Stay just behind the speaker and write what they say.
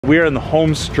We are in the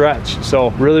home stretch, so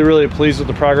really pleased with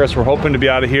the progress. We're hoping to be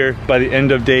out of here by the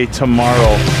end of day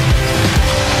tomorrow.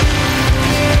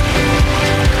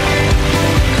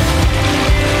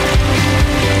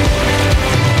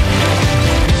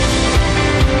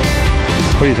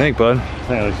 What do you think, bud? I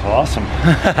think it looks awesome.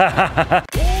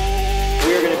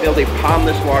 We are going to build a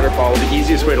pondless waterfall. The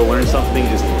easiest way to learn something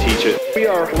is to teach it. We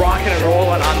are rocking and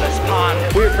rolling on this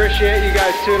pond. We appreciate you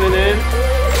guys tuning in.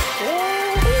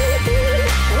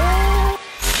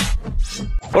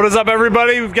 What is up,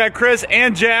 everybody? We've got Chris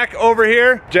and Jack over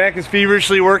here. Jack is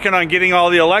feverishly working on getting all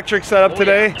the electric set up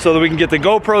today so that we can get the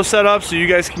GoPro set up so you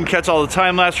guys can catch all the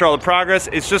time lapse for all the progress.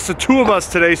 It's just the two of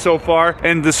us today so far,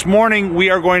 and this morning we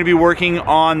are going to be working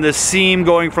on the seam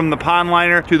going from the pond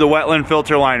liner to the wetland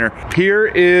filter liner. Here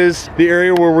is the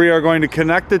area where we are going to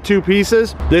connect the two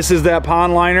pieces. This is that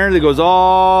pond liner that goes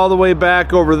all the way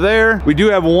back over there. We do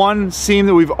have one seam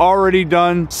that we've already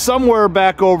done somewhere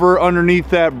back over underneath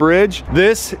that bridge.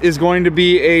 This is going to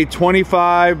be a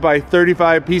 25 by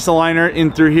 35 piece of liner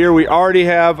in through here. We already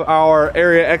have our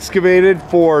area excavated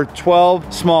for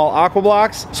 12 small aqua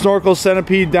blocks. Snorkel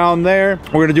centipede down there.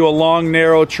 We're gonna do a long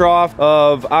narrow trough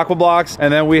of aqua blocks,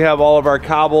 and then we have all of our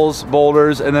cobbles,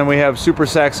 boulders, and then we have super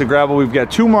sacks of gravel. We've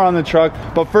got 2 more on the truck,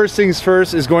 but first things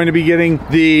first is going to be getting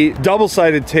the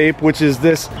double-sided tape, which is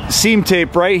this seam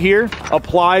tape right here,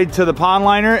 applied to the pond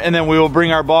liner, and then we will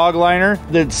bring our bog liner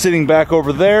that's sitting back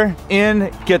over there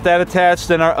in, get that attached,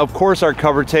 then of course our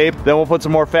cover tape, then we'll put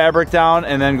some more fabric down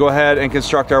and then go ahead and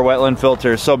construct our wetland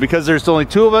filter. So because there's only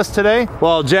 2 of us today,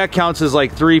 well, Jack counts as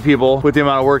like 3 people with the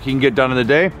amount of work he can get done in the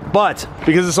day, but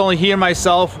because it's only he and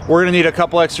myself, we're gonna need a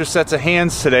couple extra sets of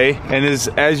hands today. And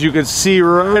as you can see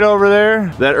right over there,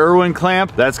 that Irwin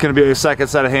clamp, that's gonna be a second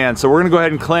set of hands. So we're gonna go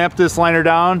ahead and clamp this liner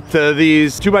down to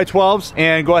these 2x12s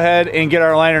and go ahead and get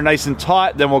our liner nice and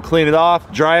taut. Then we'll clean it off,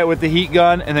 dry it with the heat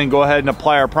gun, and then go ahead and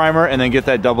apply our primer and then get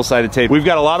that double-sided tape. We've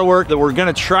got a lot of work that we're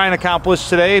gonna try and accomplish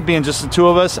today, being just the 2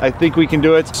 of us. I think we can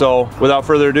do it. So without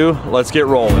further ado, let's get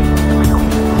rolling.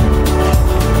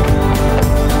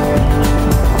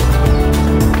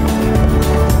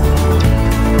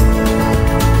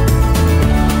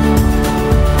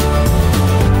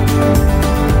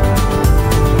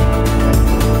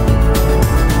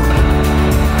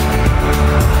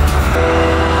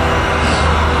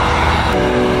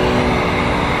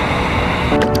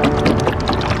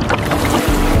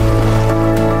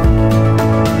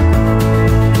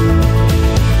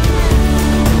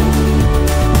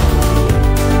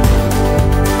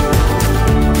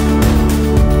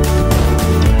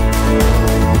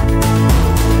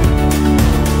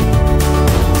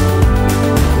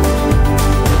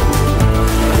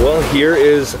 Here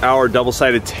is our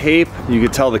double-sided tape. You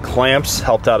can tell the clamps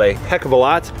helped out a heck of a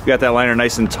lot. We got that liner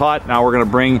nice and taut. Now we're gonna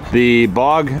bring the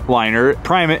bog liner,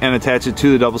 prime it, and attach it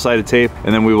to the double-sided tape,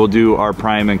 and then we will do our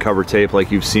prime and cover tape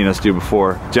like you've seen us do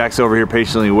before. Jack's over here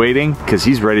patiently waiting because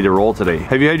he's ready to roll today.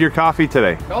 Have you had your coffee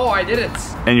today? Oh, I didn't.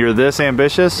 And you're this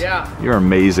ambitious? Yeah. You're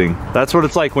amazing. That's what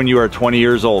it's like when you are 20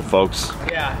 years old, folks.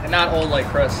 Yeah, and not old like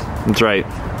Chris. That's right.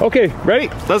 Okay, ready?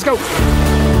 Let's go.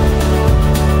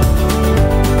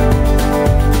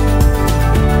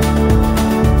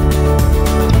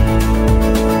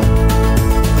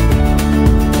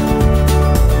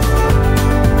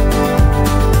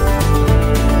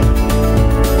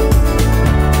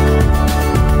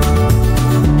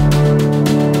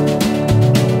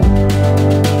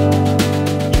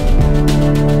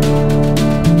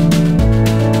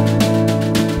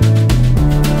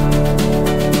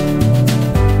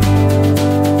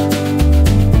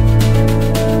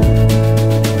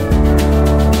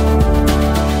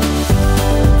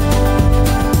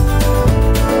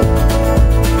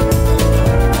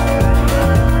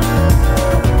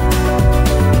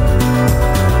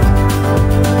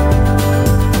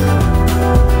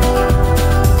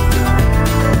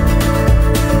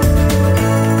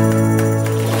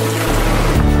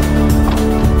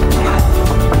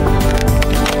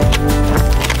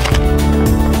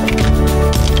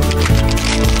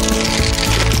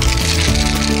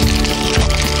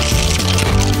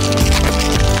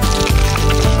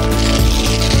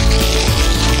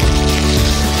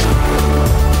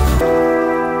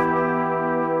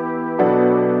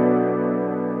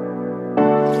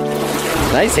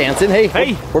 Nice, Hanson. Hey,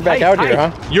 Hey, we're back out here,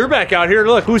 huh? You're back out here.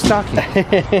 Look, who's talking?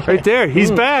 Right there. He's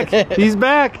back. He's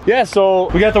back. Yeah, so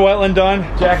we got the wetland done.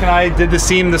 Jack and I did the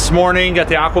seam this morning, got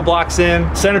the aqua blocks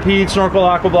in, centipede, snorkel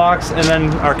aqua blocks, and then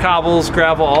our cobbles,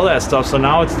 gravel, all that stuff. So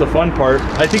now it's the fun part.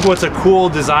 I think what's a cool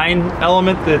design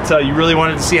element that you really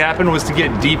wanted to see happen was to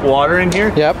get deep water in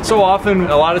here. Yep. So often,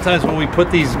 a lot of times when we put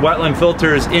these wetland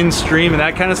filters in stream and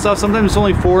that kind of stuff, sometimes it's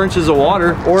only 4 inches of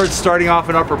water, or it's starting off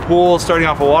an upper pool, starting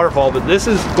off a waterfall, but this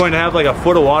is going to have like a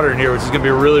foot of water in here, which is going to be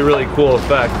a really, really cool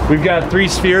effect. We've got 3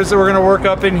 spheres that we're going to work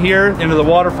up in here, into the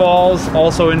waterfalls,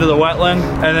 also into the wetland,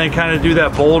 and then kind of do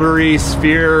that bouldery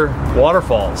sphere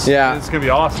waterfalls. Yeah. It's going to be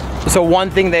awesome. So one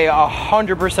thing they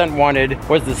 100% wanted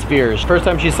was the spheres. First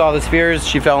time she saw the spheres,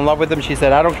 she fell in love with them. She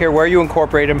said, I don't care where you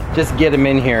incorporate them, just get them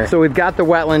in here. So we've got the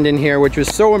wetland in here, which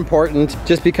was so important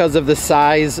just because of the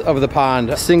size of the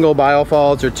pond. Single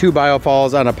biofalls or 2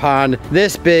 biofalls on a pond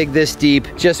this big, this deep,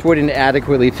 just wouldn't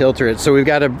adequately filter it. So we've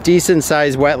got a decent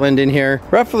sized wetland in here,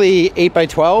 roughly 8 by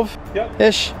 12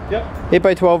 ish. Yep. 8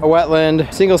 by 12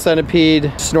 wetland, single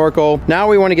centipede, snorkel. Now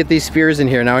we want to get these spheres in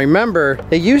here. Now remember,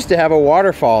 they used to have a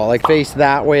waterfall like faced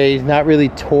that way, not really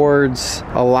towards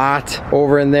a lot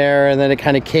over in there, and then it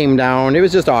kind of came down. It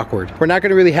was just awkward. We're not going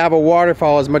to really have a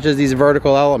waterfall as much as these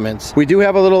vertical elements. We do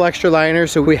have a little extra liner,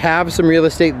 so we have some real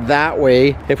estate that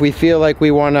way if we feel like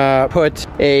we want to put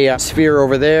a sphere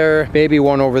over there, maybe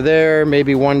one over there,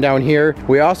 maybe one down here.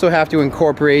 We also have to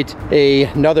incorporate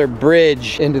another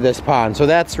bridge into this pond. So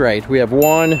that's right, we have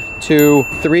 1, 2,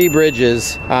 3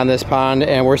 bridges on this pond,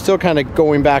 and we're still kind of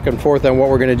going back and forth on what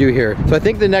we're going to do here. So I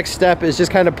think the next step is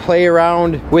just kind of play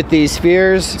around with these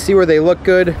spheres, see where they look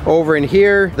good over in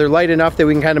here. They're light enough that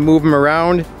we can kind of move them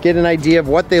around, get an idea of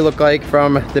what they look like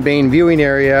from the main viewing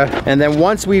area, and then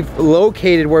once we've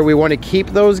located where we want to keep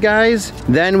those guys,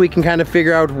 then we can kind of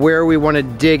figure out where we want to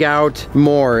dig out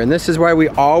more. And this is why we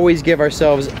always give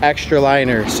ourselves extra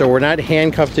liner, so we're not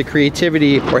handcuffed to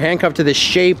creativity, we're handcuffed to the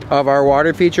shape of our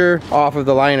water feature off of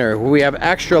the liner. When we have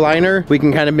extra liner, we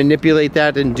can kind of manipulate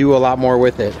that and do a lot more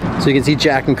with it. So you can see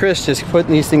Jack and Chris just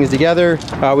putting these things together.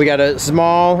 We got a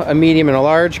small, a medium, and a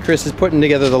large. Chris is putting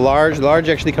together the large. The large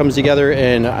actually comes together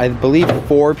in, I believe,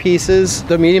 4 pieces.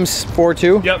 The medium's 4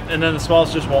 too? Yep, and then the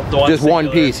small's just one. Just one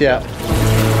piece, yeah.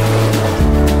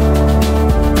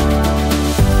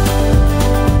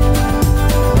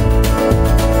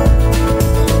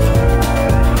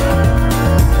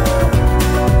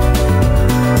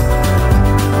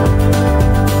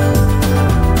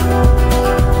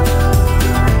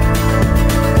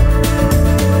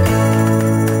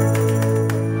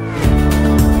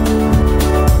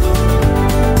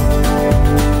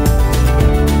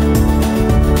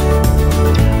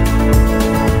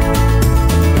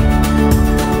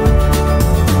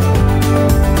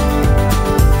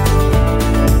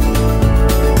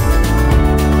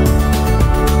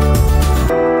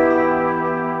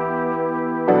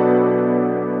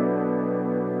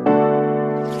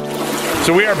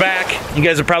 So we are back. You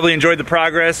guys have probably enjoyed the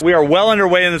progress. We are well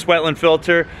underway in this wetland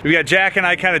filter. We got Jack and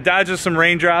I kind of dodging some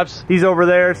raindrops. He's over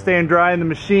there staying dry in the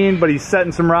machine, but he's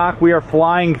setting some rock. We are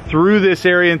flying through this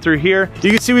area and through here. You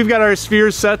can see we've got our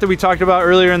spheres set that we talked about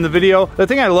earlier in the video. The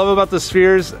thing I love about the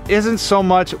spheres isn't so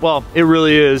much, well, it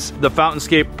really is the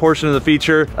fountainscape portion of the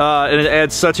feature, and it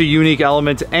adds such a unique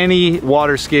element to any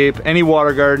waterscape, any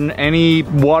water garden, any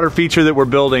water feature that we're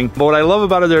building. But what I love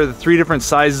about it are the 3 different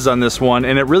sizes on this one,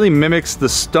 and it really mimics the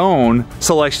stone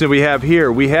selection that we have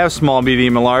here. We have small,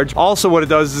 medium, and large. Also what it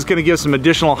does is it's going to give some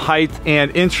additional height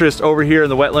and interest over here in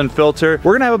the wetland filter.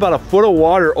 We're going to have about a foot of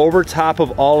water over top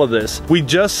of all of this. We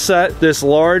just set this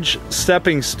large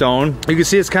stepping stone. You can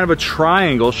see it's kind of a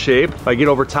triangle shape. If I get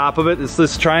over top of it, it's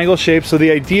this triangle shape. So the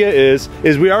idea is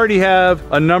we already have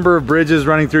a number of bridges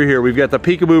running through here. We've got the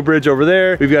Peekaboo Bridge over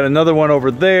there. We've got another one over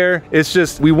there. It's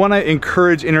just, we want to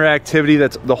encourage interactivity.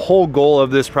 That's the whole goal of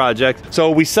this project.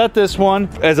 So we set this one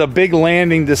as a big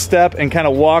landing to step and kind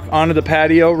of walk onto the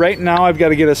patio. Right now I've got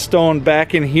to get a stone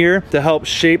back in here to help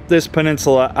shape this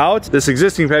peninsula out. This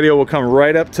existing patio will come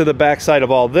right up to the back side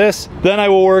of all this. Then I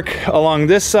will work along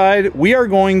this side. We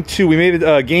made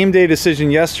a game day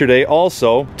decision yesterday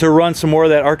also to run some more of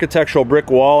that architectural brick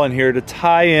wall in here to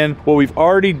tie in what we've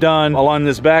already done along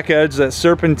this back edge, that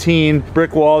serpentine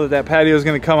brick wall that patio is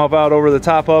going to come up out over the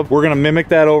top of. We're going to mimic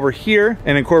that over here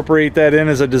and incorporate that in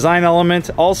as a design element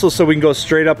also, so we can go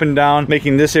straight up and down down,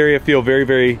 making this area feel very,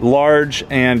 very large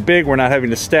and big. We're not having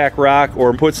to stack rock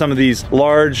or put some of these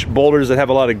large boulders that have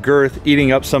a lot of girth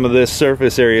eating up some of this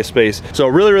surface area space. So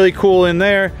really, really cool in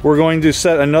there. We're going to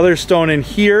set another stone in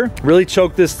here, really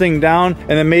choke this thing down,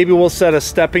 and then maybe we'll set a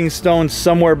stepping stone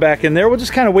somewhere back in there. We'll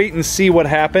just kind of wait and see what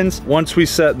happens once we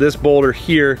set this boulder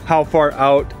here, how far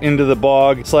out into the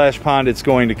bog slash pond it's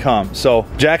going to come. So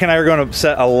Jack and I are going to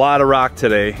set a lot of rock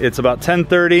today. It's about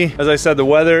 10:30. As I said, the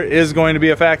weather is going to be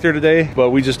a factor today, but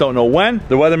we just don't know when.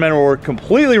 The weathermen were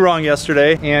completely wrong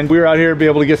yesterday, and we were out here to be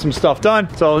able to get some stuff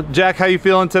done. So Jack, how you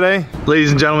feeling today?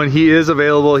 Ladies and gentlemen, he is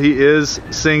available. He is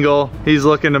single. He's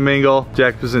looking to mingle.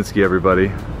 Jack Pazinski,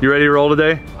 everybody. You ready to roll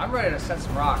today? I'm ready to set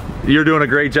some rock. You're doing a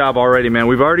great job already, man.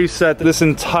 We've already set this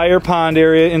entire pond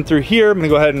area in through here. I'm gonna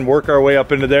go ahead and work our way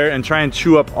up into there and try and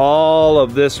chew up all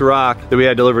of this rock that we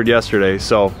had delivered yesterday.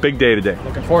 So big day today.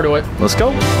 Looking forward to it. Let's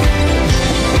go.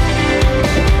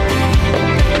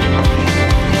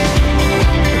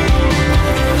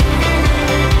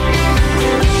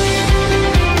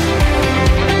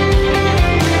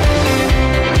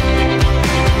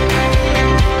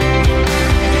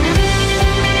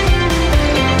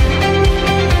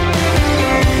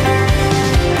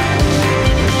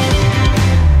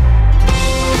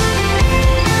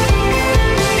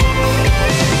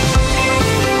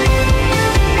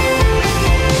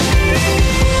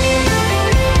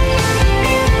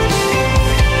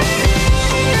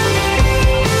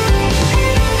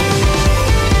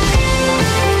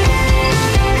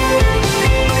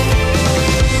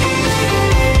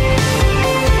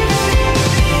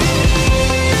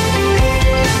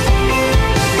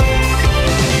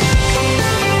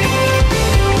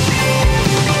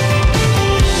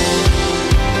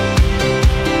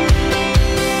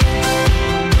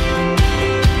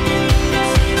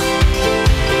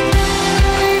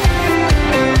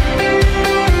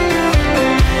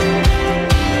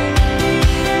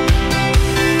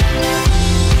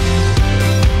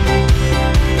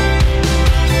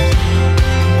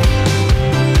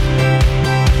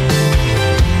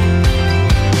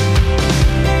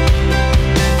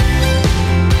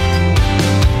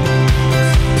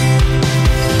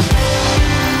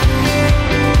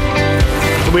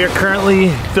 We are currently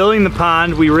filling the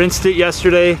pond. We rinsed it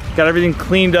yesterday, got everything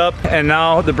cleaned up, and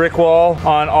now the brick wall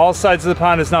on all sides of the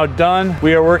pond is now done.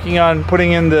 We are working on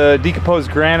putting in the decomposed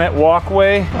granite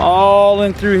walkway all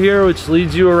in through here, which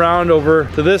leads you around over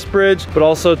to this bridge, but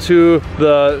also to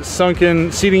the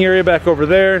sunken seating area back over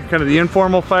there, kind of the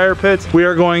informal fire pit. We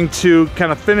are going to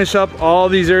kind of finish up all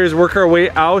these areas, work our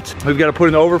way out. We've got to put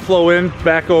an overflow in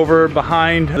back over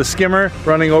behind the skimmer,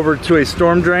 running over to a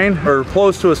storm drain, or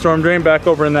close to a storm drain, back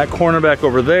over in that corner back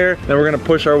over there. Then we're gonna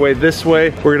push our way this way.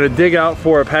 We're gonna dig out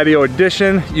for a patio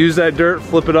addition, use that dirt,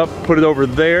 flip it up, put it over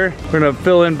there. We're gonna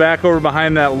fill in back over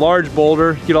behind that large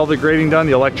boulder, get all the grading done.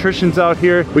 The electrician's out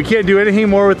here. We can't do anything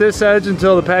more with this edge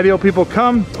until the patio people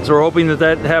come. So we're hoping that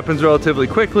that happens relatively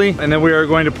quickly. And then we are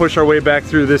going to push our way back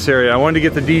through this area. I wanted to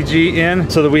get the DG in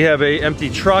so that we have a empty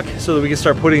truck so that we can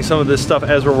start putting some of this stuff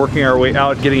as we're working our way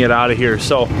out, getting it out of here.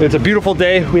 So it's a beautiful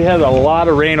day. We had a lot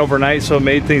of rain overnight, so it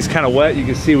made things kind of wet. You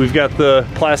can see we've got the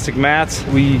plastic mats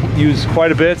we use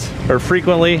quite a bit or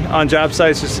frequently on job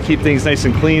sites just to keep things nice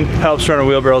and clean. Helps run our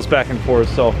wheelbarrows back and forth.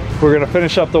 So we're gonna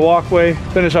finish up the walkway,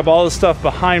 finish up all the stuff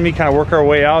behind me, kind of work our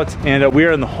way out, and we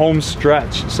are in the home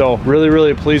stretch. So really,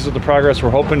 really pleased with the progress. We're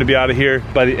hoping to be out of here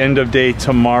by the end of day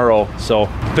tomorrow. So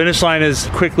finish line is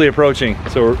quickly approaching,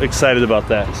 so we're excited about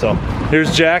that. So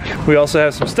here's Jack. We also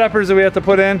have some steppers that we have to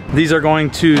put in. These are going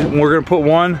to, we're gonna put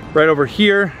one right over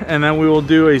here, and then we will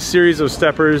do a series of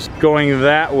steppers going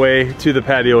that way to the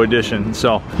patio addition.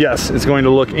 So yes, it's going to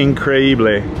look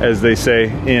increíble, as they say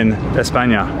in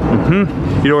España.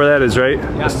 You know where that is, right?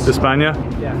 Yes. España?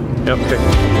 Yeah. Yep,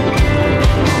 okay.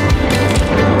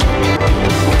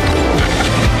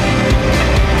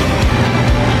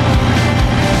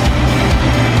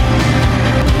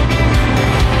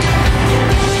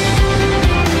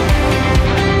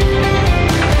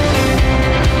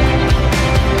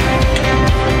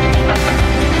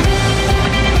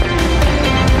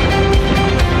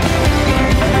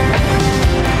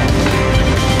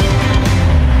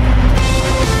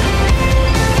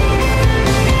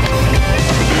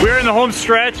 Home stretch.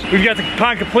 stretch. We've got the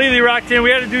pond completely rocked in. We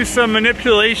had to do some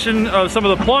manipulation of some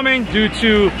of the plumbing due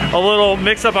to a little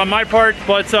mix up on my part,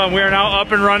 but we are now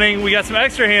up and running. We got some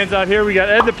extra hands out here. We got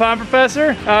Ed the pond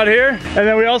professor out here, and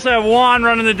then we also have Juan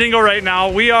running the dingo right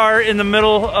now. We are in the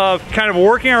middle of kind of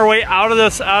working our way out of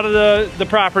the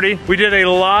property. We did a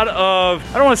lot of,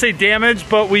 I don't want to say damage,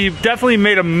 but we definitely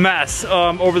made a mess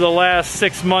over the last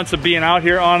 6 months of being out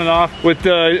here on and off with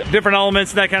the different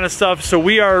elements and that kind of stuff. So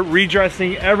we are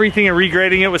redressing everything and regrading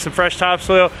it with some fresh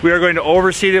topsoil. We are going to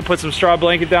overseed it, put some straw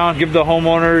blanket down, give the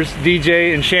homeowners,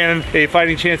 DJ and Shannon, a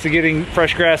fighting chance of getting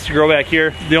fresh grass to grow back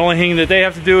here. The only thing that they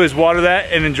have to do is water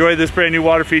that and enjoy this brand new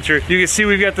water feature. You can see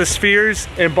we've got the spheres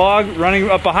and bog running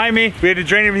up behind me. We had to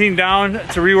drain everything down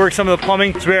to rework some of the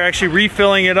plumbing. So we are actually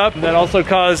refilling it up. That also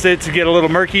caused it to get a little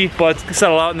murky, but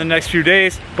settle out in the next few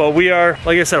days. But we are,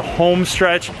 like I said, home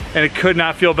stretch, and it could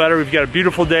not feel better. We've got a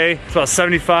beautiful day. It's about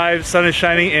 75, sun is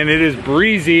shining, and it is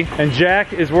breezy. And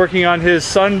Jack is working on his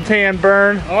suntan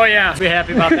burn. Oh yeah, be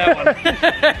happy about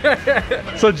that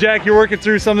one. So Jack, you're working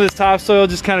through some of this topsoil,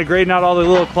 just kind of grading out all the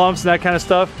little clumps and that kind of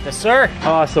stuff. Yes, sir.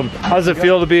 Awesome. How does it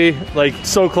feel to be like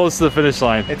so close to the finish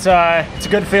line? It's a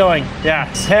good feeling.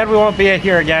 Yeah. Sad we won't be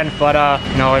here again, but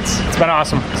you know, it's been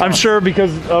awesome. So. I'm sure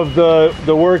because of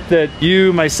the work that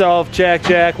you, myself,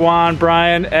 Jack, Juan,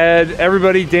 Brian, Ed,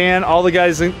 everybody, Dan, all the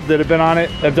guys that have been on it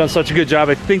have done such a good job.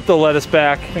 I think they'll let us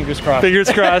back. Fingers crossed.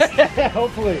 Fingers crossed.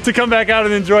 Hopefully. To come back out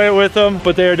and enjoy it with them,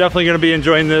 but they are definitely going to be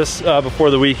enjoying this before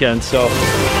the weekend. So.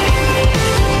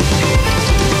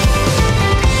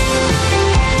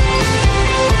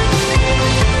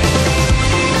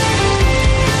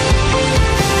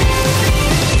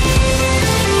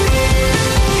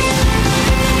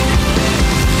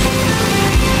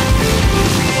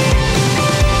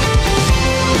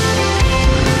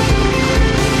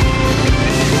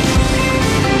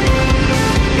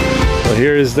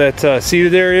 Here is that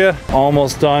seated area,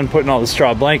 almost done putting all the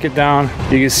straw blanket down.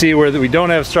 You can see where we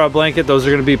don't have straw blanket, those are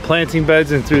going to be planting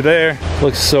beds in through there.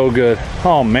 Looks so good.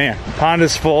 Oh man, the pond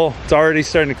is full. It's already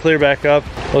starting to clear back up.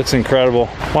 Looks incredible.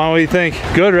 Juan, what do you think?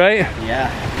 Good, right?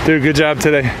 Yeah. Dude, good job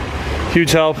today.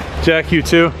 Huge help. Jack, you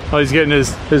too. Oh, he's getting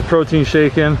his protein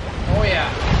shake in. Oh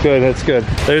yeah. Good, that's good.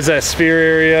 There's that sphere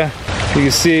area. You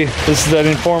can see this is that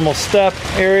informal step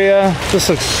area. This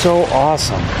looks so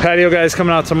awesome. Patio guy's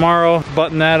coming out tomorrow,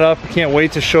 button that up. Can't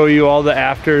wait to show you all the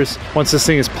afters once this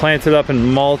thing is planted up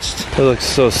and mulched. It looks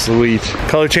so sweet.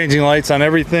 Color changing lights on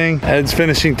everything. Ed's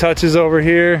finishing touches over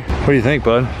here. What do you think,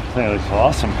 bud? That looks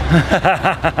awesome.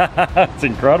 It's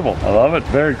incredible. I love it.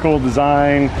 Very cool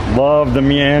design. Love the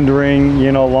meandering,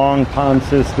 you know, long pond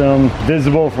system.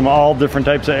 Visible from all different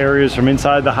types of areas, from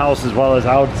inside the house as well as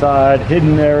outside.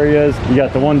 Hidden areas. You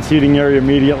got the one seating area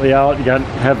immediately out. You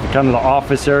have kind of the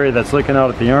office area that's looking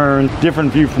out at the urn.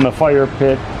 Different view from the fire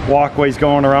pit. Walkways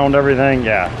going around everything.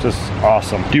 Yeah, just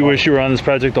awesome. Do you wish you were on this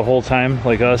project the whole time,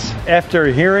 like us? After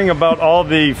hearing about all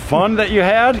the fun that you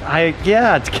had,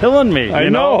 yeah, it's killing me. I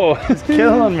know. It's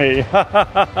killing me.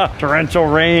 Torrential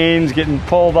rains, getting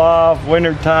pulled off,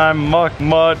 wintertime, muck,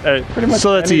 mud, pretty much.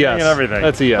 So that's a yes. And everything.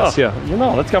 That's a yes, yeah. You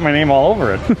know, that's got my name all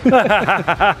over it.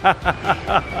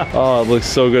 Oh, it looks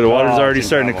so good. The water's already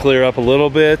starting to clear up a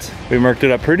little bit. We marked it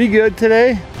up pretty good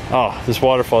today. Oh, this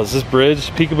waterfall, is this bridge,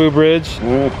 Peekaboo Bridge.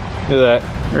 Look at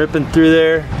that, ripping through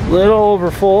there. Little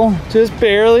over full, just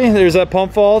barely. There's that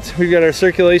pump vault. We've got our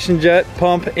circulation jet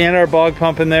pump and our bog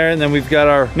pump in there, and then we've got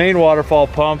our main waterfall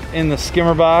pump in the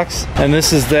skimmer box. And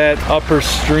this is that upper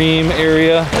stream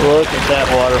area. Look at that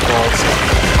waterfall.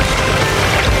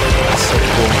 That's so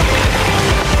cool.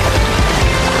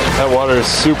 That water is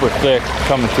super thick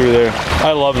coming through there.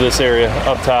 I love this area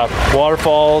up top.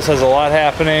 Waterfalls has a lot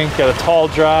happening. Got a tall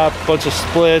drop, bunch of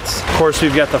splits. Of course,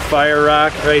 we've got the fire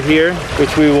rock right here,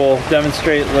 which we will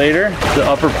demonstrate later. The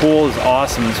upper pool is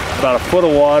awesome. It's about a foot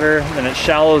of water, and it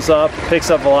shallows up, picks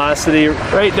up velocity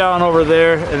right down over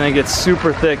there, and then gets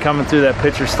super thick coming through that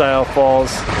pitcher style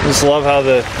falls. Just love how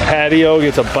the patio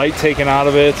gets a bite taken out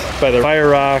of it by the fire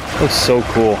rock. Looks so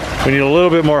cool. We need a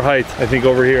little bit more height, I think,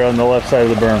 over here on the left side of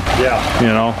the berm. Yeah. You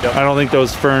know, yep. I don't think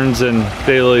those ferns and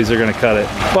daylilies are gonna cut it,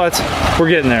 but we're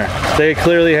getting there. They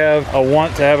clearly have a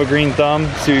want to have a green thumb,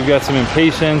 so you've got some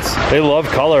impatience. They love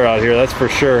color out here, that's for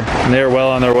sure, and they're well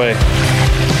on their way.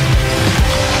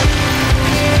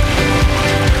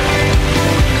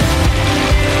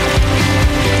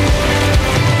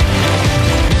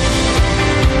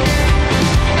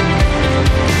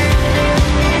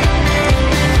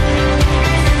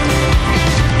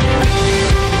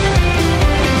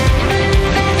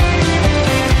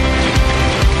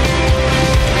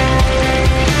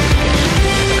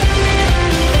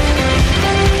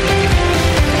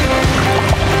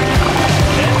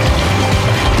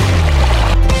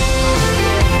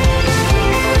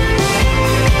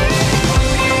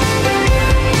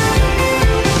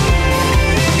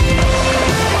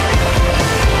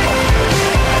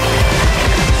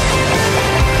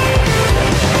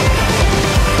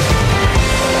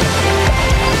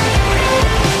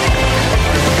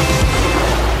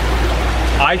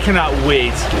 I cannot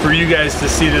wait for you guys to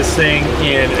see this thing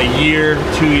in a year,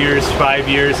 2 years, 5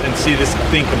 years, and see this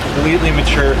thing completely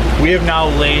mature. We have now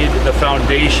laid the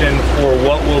foundation for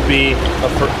what will be a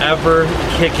forever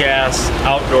kick-ass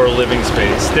outdoor living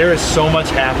space. There is so much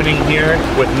happening here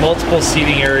with multiple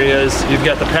seating areas. You've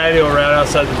got the patio right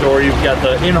outside the door. You've got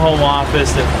the in-home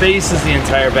office that faces the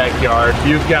entire backyard.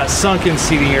 You've got sunken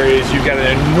seating areas. You've got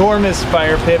an enormous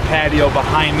fire pit patio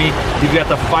behind me. You've got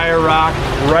the fire rock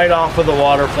right off of the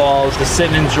waterfalls to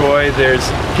sit and enjoy. There's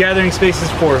gathering spaces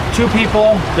for 2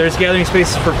 people. There's gathering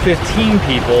spaces for 15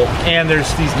 people. And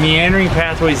there's these meandering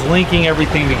pathways linking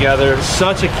everything together.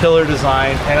 Such a killer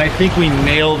design. And I think we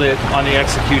nailed it on the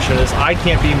execution of this. I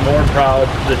can't be more proud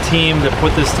of the team that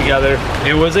put this together.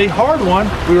 It was a hard one.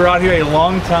 We were out here a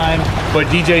long time, but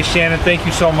DJ Shannon, thank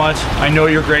you so much. I know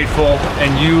you're grateful,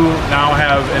 and you now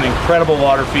have an incredible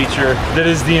water feature that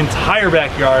is the entire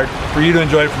backyard for you to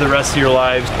enjoy for the rest of your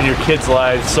lives and your kids'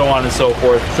 lives, so on and so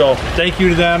forth. So thank you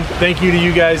to them. Thank you to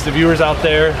you guys, the viewers out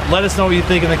there. Let us know what you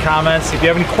think in the comments. If you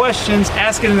have any questions,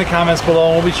 ask it in the comments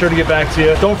below, and we'll be sure to get back to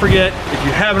you. Don't forget, if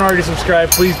you haven't already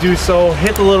subscribed, please do so.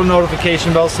 Hit the little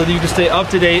notification bell so that you can stay up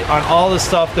to date on all the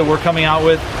stuff that we're coming out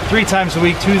with 3 times a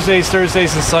week, Tuesdays,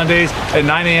 Thursdays, and Sundays at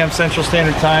 9 a.m. Central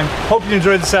Standard Time. Hope you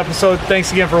enjoyed this episode.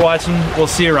 Thanks again for watching. We'll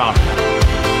see you around.